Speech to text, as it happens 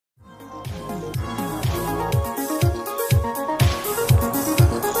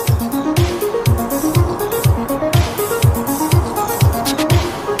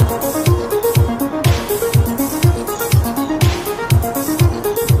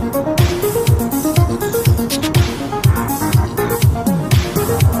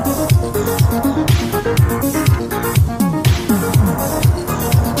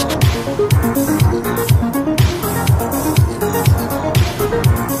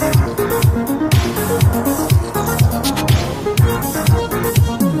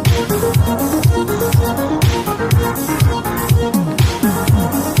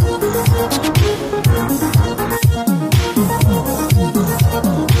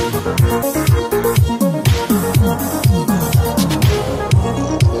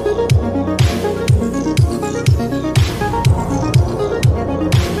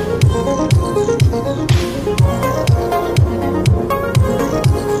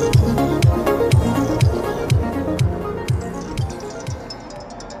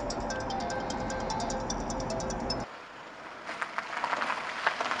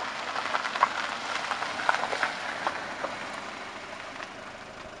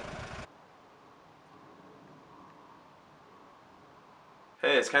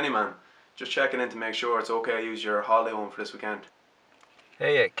Hey, it's Kenny, man. Just checking in to make sure it's okay to use your holiday home for this weekend.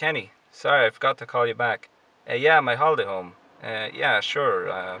 Hey, Kenny. Sorry, I forgot to call you back. Yeah, my holiday home. Yeah,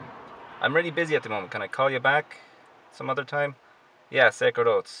 sure. I'm really busy at the moment. Can I call you back some other time? Yeah, Sacred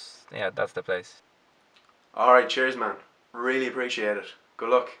Oats. Yeah, that's the place. Alright, cheers, man. Really appreciate it. Good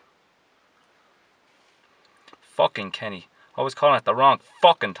luck. Fucking Kenny. I was calling at the wrong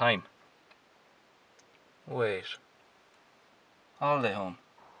fucking time. Wait. Holiday home.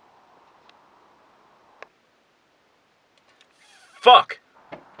 Fuck!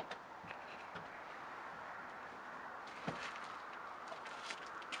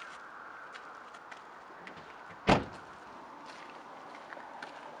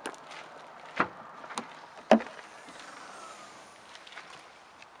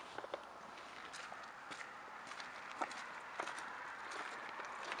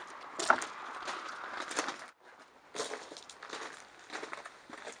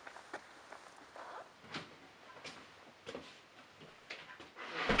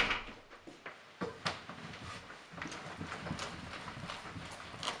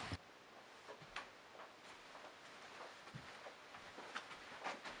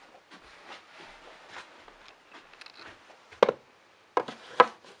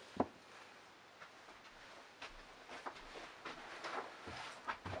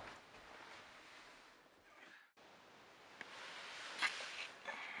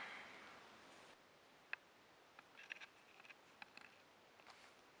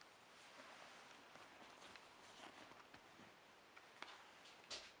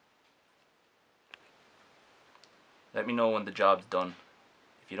 Let me know when the job's done.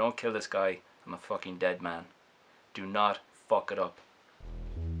 If you don't kill this guy, I'm a fucking dead man. Do not fuck it up.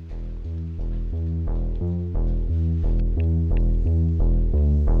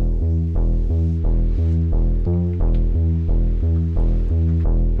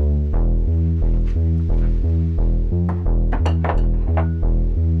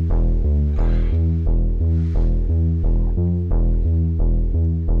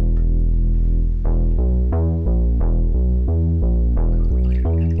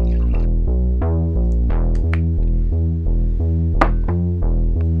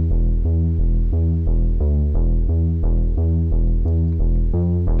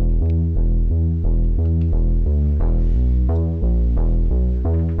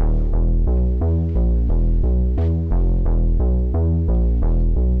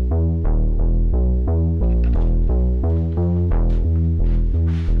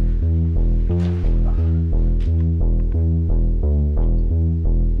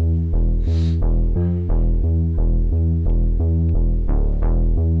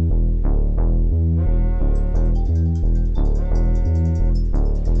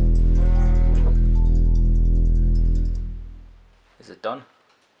 Is it done?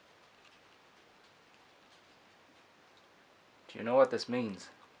 Do you know what this means?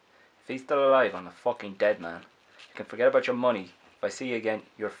 If he's still alive, I'm a fucking dead man. You can forget about your money. If I see you again,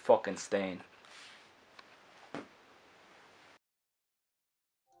 you're fucking staying.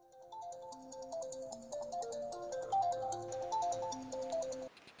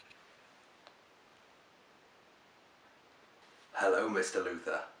 Hello, Mr.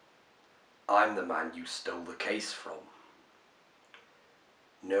 Luther. I'm the man you stole the case from.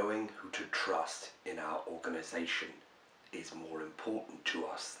 Knowing who to trust in our organization is more important to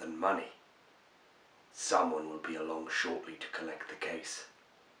us than money. Someone will be along shortly to collect the case.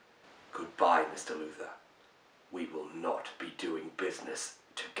 Goodbye, Mr. Luther. We will not be doing business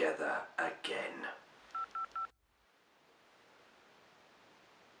together again.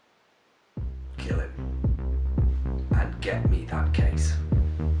 Kill him. And get me that case.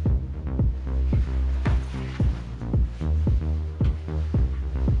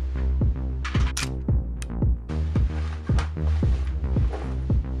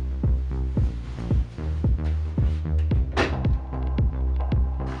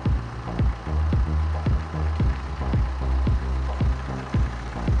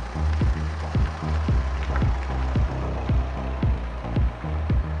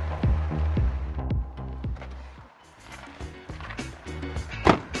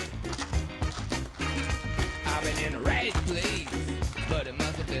 I've been in the right place, but it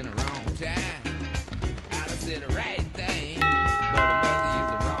must have been the wrong time. I done said the right thing, but it must have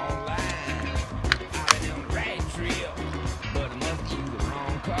used the wrong line. I've been on the right trip, but it must have used the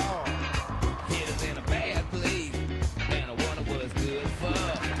wrong car. Hit us in a bad place, and I wonder what it's good for.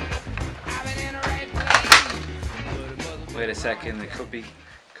 I've been in the right place, but it must have. Wait a second, it could be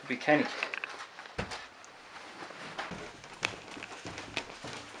Kenny.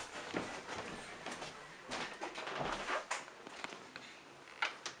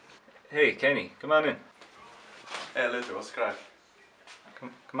 Hey, Kenny, come on in. Hey Luther, what's the crack?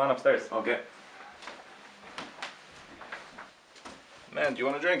 Come on upstairs. Okay. Man, do you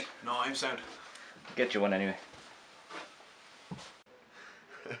want a drink? No, I'm sound. Get you one anyway.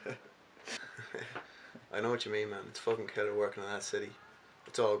 I know what you mean, man. It's fucking killer working in that city.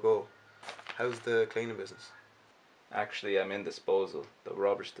 It's all go. How's the cleaning business? Actually, I'm in disposal, the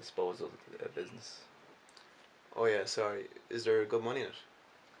rubbish disposal business. Oh yeah, sorry. Is there good money in it?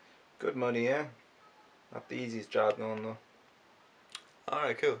 Good money, yeah. Not the easiest job going though.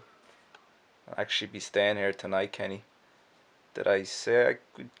 Alright, cool. I'll actually be staying here tonight, Kenny. Did I say I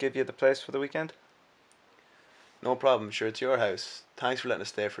could give you the place for the weekend? No problem, sure, it's your house. Thanks for letting us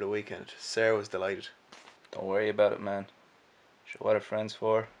stay for the weekend. Sarah was delighted. Don't worry about it, man. Sure, what are friends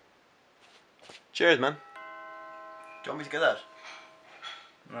for? Cheers, man. Do you want me to get that?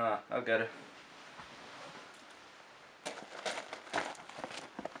 Nah, I'll get it.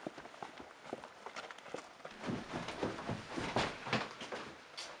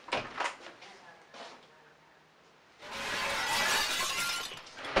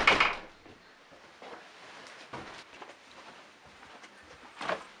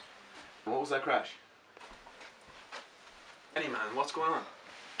 What was that crash? Kenny, man, what's going on?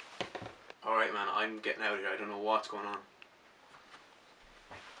 Alright, man, I'm getting out of here. I don't know what's going on.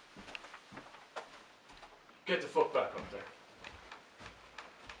 Get the fuck back up there.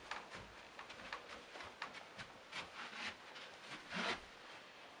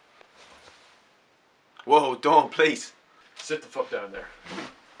 Whoa, don't, please. Sit the fuck down there.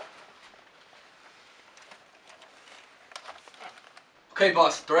 Okay,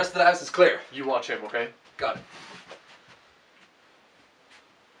 boss, the rest of the house is clear. You watch him, okay? Got it.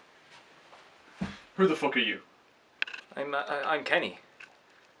 Who the fuck are you? I'm Kenny.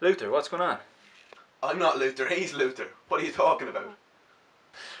 Luther, what's going on? I'm not Luther, he's Luther. What are you talking about?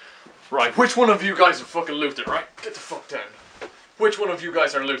 Right, which one of you guys are fucking Luther, right? Get the fuck down. Which one of you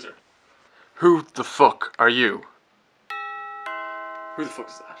guys are Luther? Who the fuck are you? Who the fuck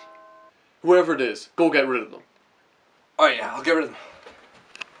is that? Whoever it is, go get rid of them. Oh yeah, I'll get rid of them.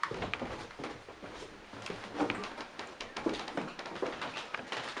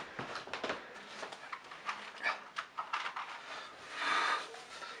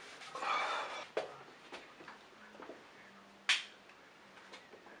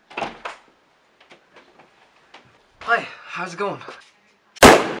 Hi, how's it going?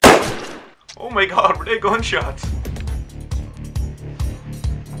 Oh my god, were they gunshots?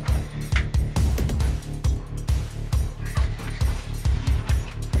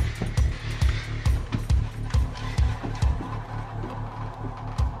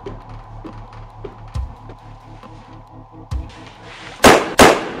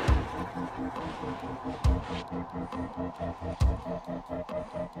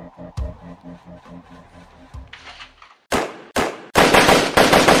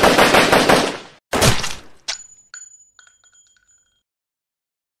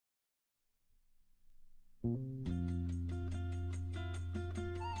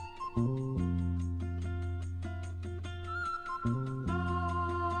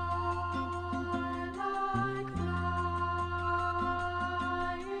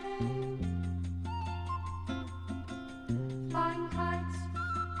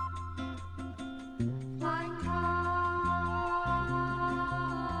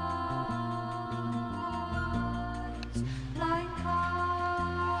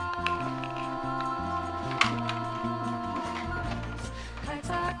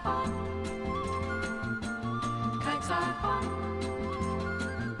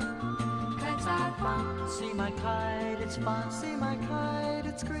 See my kite, it's fun. See my kite,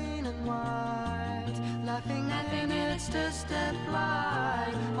 it's green and white. Laughing in its distant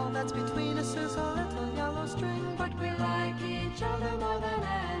flight. All that's between us is a little yellow string, but we like each other more than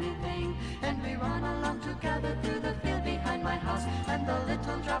anything. And we run along together through the field behind my house. And the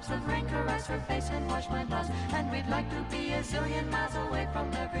little drops of rain caress her face and wash my blouse. And we'd like to be a zillion miles away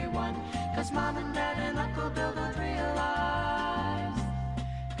from everyone, 'cause Mom and Dad and Uncle Bill don't realize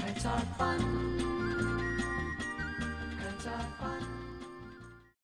kites are fun. Kites are fun.